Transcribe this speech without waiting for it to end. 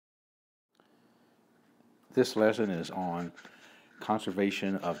This lesson is on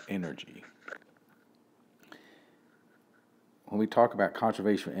conservation of energy. When we talk about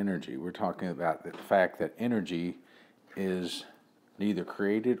conservation of energy, we're talking about the fact that energy is neither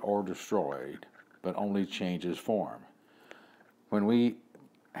created or destroyed, but only changes form. When we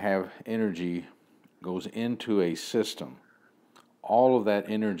have energy goes into a system, all of that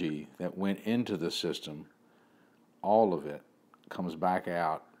energy that went into the system, all of it comes back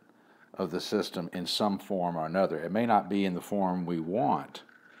out of the system in some form or another. It may not be in the form we want,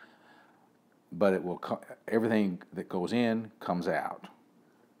 but it will. Everything that goes in comes out.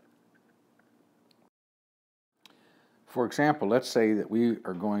 For example, let's say that we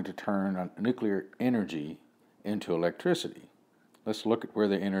are going to turn nuclear energy into electricity. Let's look at where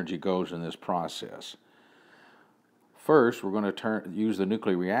the energy goes in this process. First, we're going to use the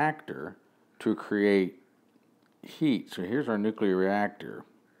nuclear reactor to create heat. So here's our nuclear reactor,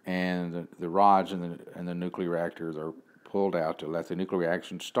 and the rods in the nuclear reactor are pulled out to let the nuclear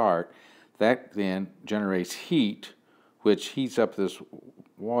reaction start. That then generates heat, which heats up this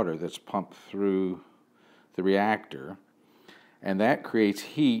water that's pumped through the reactor, and that creates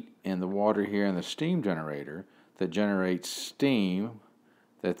heat in the water here in the steam generator that generates steam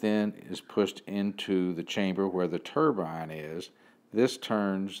that then is pushed into the chamber where the turbine is. This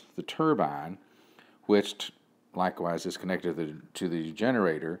turns the turbine, which likewise is connected to the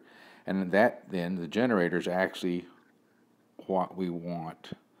generator, and that then the generator is actually what we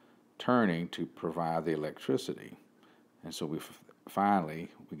want turning to provide the electricity. And so finally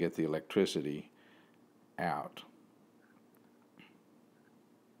we get the electricity out.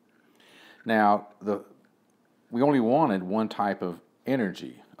 Now, we only wanted one type of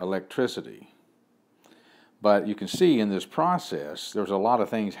energy, electricity. But you can see in this process there's a lot of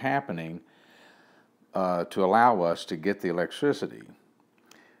things happening to allow us to get the electricity.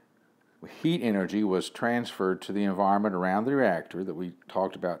 Heat energy was transferred to the environment around the reactor that we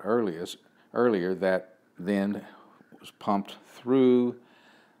talked about earlier, that then was pumped through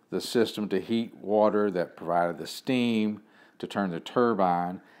the system to heat water that provided the steam to turn the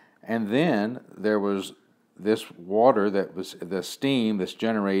turbine. And then there was this water that was the steam that's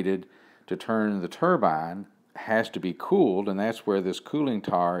generated to turn the turbine has to be cooled, and that's where this cooling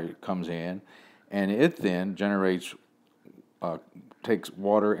tower comes in, and it then generates, takes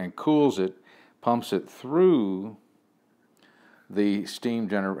water and cools it, pumps it through the steam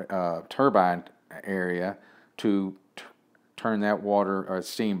turbine area to turn that water or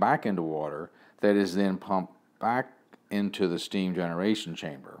steam back into water that is then pumped back into the steam generation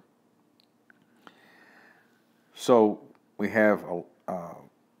chamber. So we have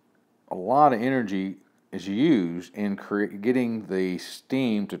a lot of energy is used in getting the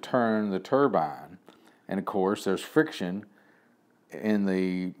steam to turn the turbine, and of course there's friction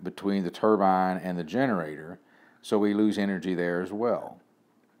between the turbine and the generator, so we lose energy there as well.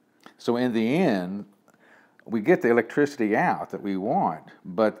 So in the end, we get the electricity out that we want,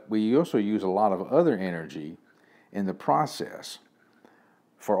 but we also use a lot of other energy in the process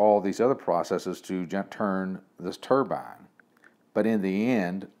for all these other processes to turn this turbine. But in the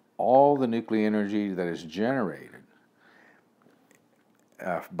end, all the nuclear energy that is generated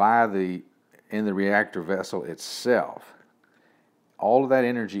in the reactor vessel itself, all of that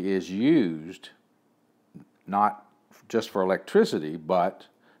energy is used not just for electricity, but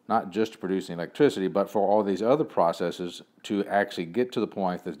not just producing electricity, but for all these other processes to actually get to the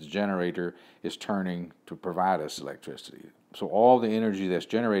point that the generator is turning to provide us electricity. So all the energy that's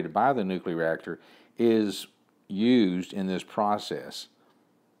generated by the nuclear reactor is used in this process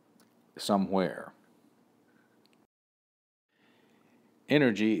somewhere.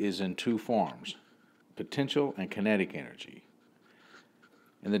 Energy is in two forms, potential and kinetic energy.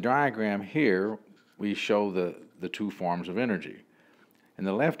 In the diagram here, we show the two forms of energy. In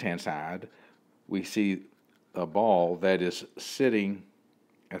the left-hand side, we see a ball that is sitting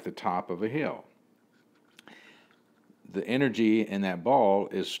at the top of a hill. The energy in that ball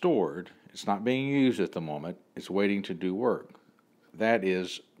is stored. It's not being used at the moment. It's waiting to do work. That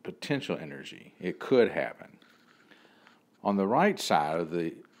is potential energy. It could happen. On the right side of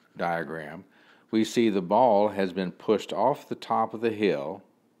the diagram, we see the ball has been pushed off the top of the hill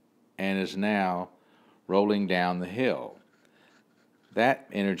and is now rolling down the hill. That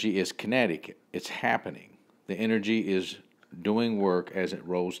energy is kinetic. It's happening. The energy is doing work as it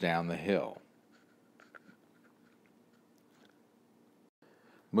rolls down the hill,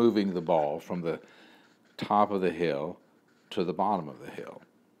 moving the ball from the top of the hill to the bottom of the hill.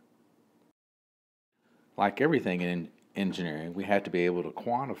 Like everything in engineering, we have to be able to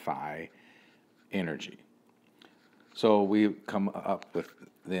quantify energy. So we come up with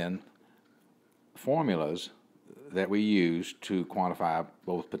then formulas that we use to quantify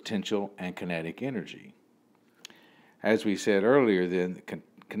both potential and kinetic energy. As we said earlier, then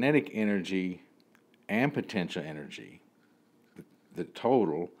kinetic energy and potential energy, the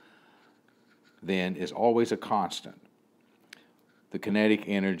total, then is always a constant. The kinetic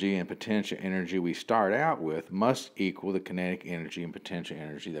energy and potential energy we start out with must equal the kinetic energy and potential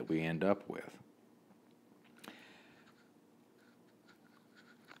energy that we end up with.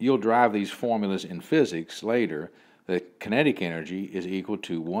 You'll drive these formulas in physics later. The kinetic energy is equal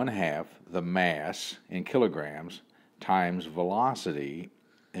to 1/2 the mass in kilograms times velocity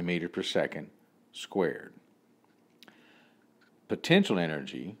in meters per second squared. Potential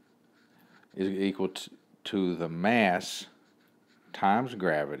energy is equal to the mass times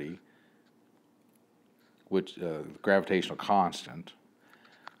gravity, which gravitational constant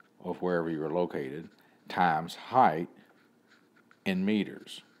of wherever you are located, times height in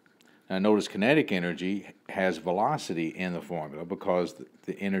meters. Now notice kinetic energy has velocity in the formula because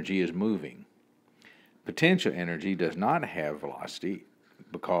the energy is moving. Potential energy does not have velocity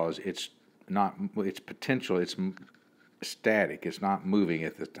because it's potential, it's static, it's not moving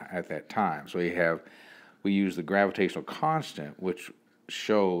at that time. So we use the gravitational constant, which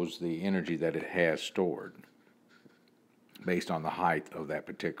shows the energy that it has stored based on the height of that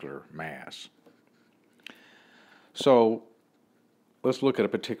particular mass. So let's look at a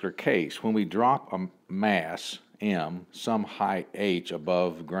particular case. When we drop a mass, m, some height h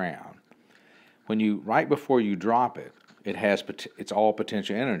above the ground, right before you drop it, it's all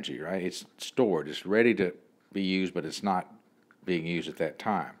potential energy, right? It's stored, it's ready to be used, but it's not being used at that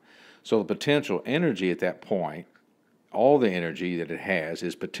time. So the potential energy at that point, all the energy that it has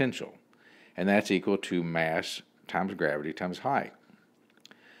is potential, and that's equal to mass times gravity times height.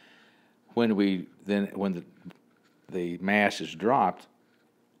 When the mass is dropped,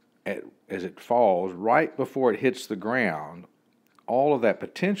 as it falls, right before it hits the ground, all of that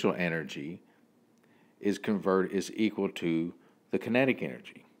potential energy is equal to the kinetic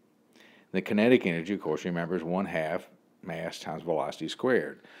energy. The kinetic energy, of course, remember, is 1/2 mass times velocity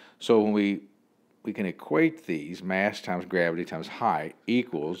squared. So when we can equate these, mass times gravity times height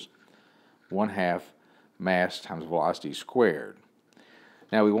equals 1/2 mass times velocity squared.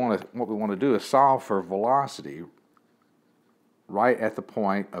 Now what we want to do is solve for velocity right at the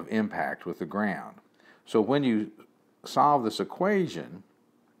point of impact with the ground. So when you solve this equation,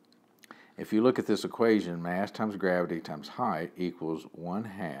 if you look at this equation, mass times gravity times height equals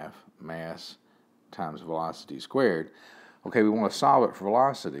 1/2 mass times velocity squared. Okay, we want to solve it for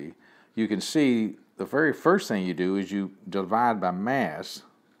velocity. You can see the very first thing you do is you divide by mass.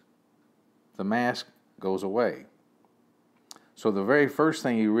 The mass goes away. So the very first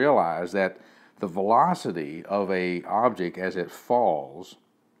thing you realize that the velocity of an object as it falls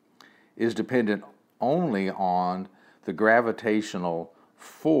is dependent only on the gravitational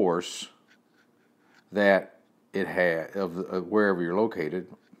force that it has of wherever you're located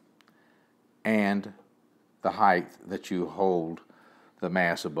and the height that you hold the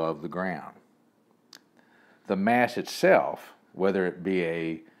mass above the ground. The mass itself, whether it be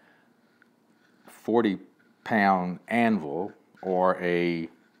a 40-pound anvil or a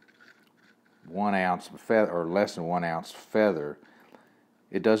 1 ounce feather or less than 1 ounce feather,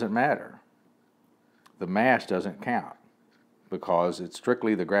 it doesn't matter. The mass doesn't count because it's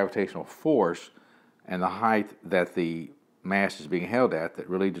strictly the gravitational force and the height that the mass is being held at that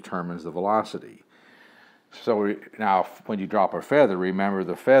really determines the velocity. So now when you drop a feather, remember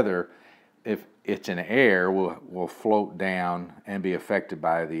the feather, if it's in air, will float down and be affected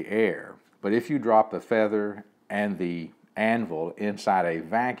by the air. But if you drop the feather and the anvil inside a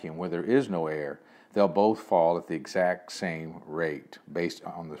vacuum where there is no air, they'll both fall at the exact same rate based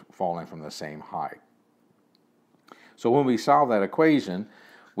on the falling from the same height. So when we solve that equation,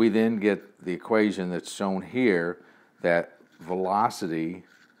 we then get the equation that's shown here, that velocity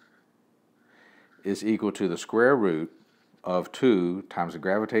is equal to the square root of 2 times the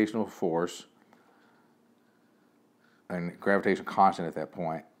gravitational force and gravitational constant at that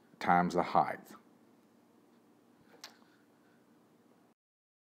point times the height.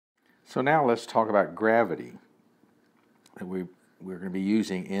 So now let's talk about gravity that we're going to be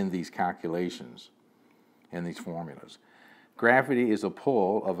using in these calculations, in these formulas. Gravity is a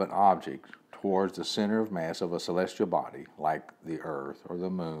pull of an object towards the center of mass of a celestial body, like the Earth or the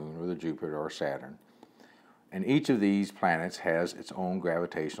Moon or the Jupiter or Saturn. And each of these planets has its own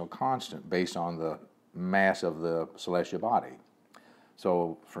gravitational constant based on the mass of the celestial body.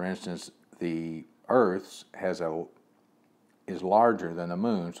 So, for instance, the Earth is larger than the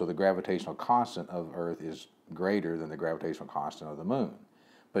Moon, so the gravitational constant of Earth is greater than the gravitational constant of the Moon.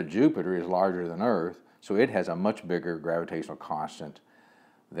 but Jupiter is larger than Earth, so it has a much bigger gravitational constant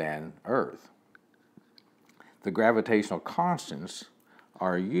than Earth. The gravitational constants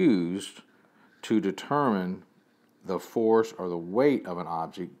are used to determine the force or the weight of an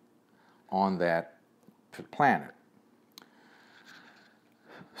object on that planet.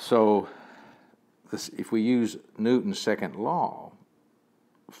 So if we use Newton's second law,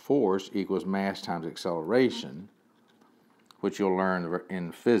 force equals mass times acceleration, which you'll learn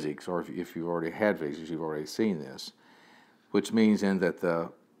in physics, or if you've already had physics, you've already seen this, which means then that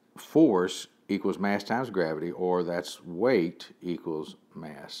the force equals mass times gravity, or that's weight equals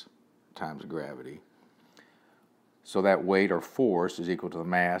mass times gravity. So that weight or force is equal to the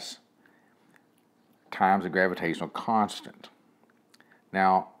mass times the gravitational constant.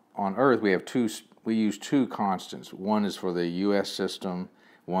 Now, on Earth, we use two constants. One is for the U.S. system,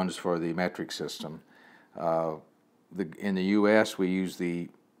 one is for the metric system. In the U.S., we use the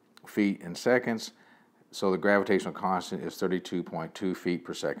feet in seconds, so the gravitational constant is 32.2 feet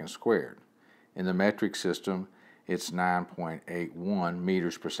per second squared. In the metric system, it's 9.81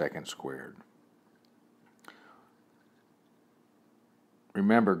 meters per second squared.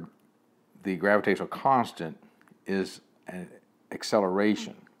 Remember, the gravitational constant is an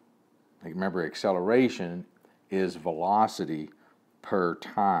acceleration. Remember, acceleration is velocity per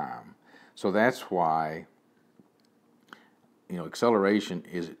time. So that's why, acceleration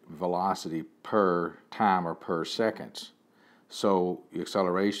is velocity per time or per seconds. So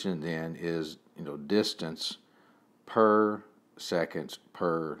acceleration then is, distance per seconds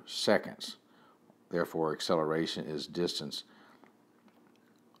per seconds. Therefore, acceleration is distance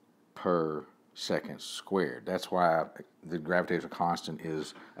per second squared. That's why the gravitational constant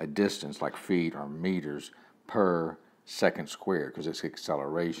is a distance, like feet or meters, per second squared, because it's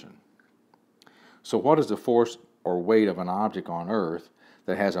acceleration. So what is the force or weight of an object on Earth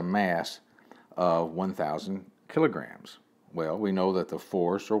that has a mass of 1,000 kilograms? Well, we know that the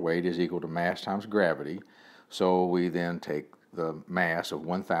force or weight is equal to mass times gravity, so we then take the mass of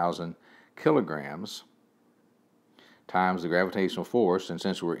 1,000 kilograms times the gravitational force, and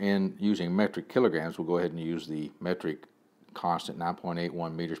since we're using metric kilograms, we'll go ahead and use the metric constant,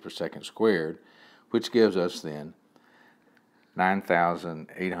 9.81 meters per second squared, which gives us then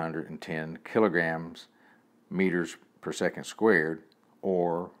 9,810 kilograms meters per second squared,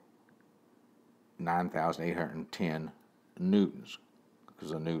 or 9,810 newtons,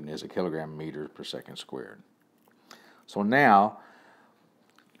 because a newton is a kilogram meter per second squared. So now,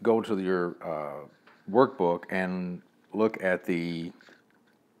 go to your workbook and look at the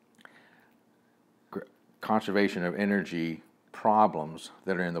conservation of energy problems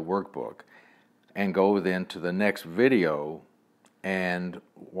that are in the workbook, and go then to the next video and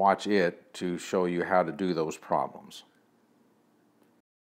watch it to show you how to do those problems.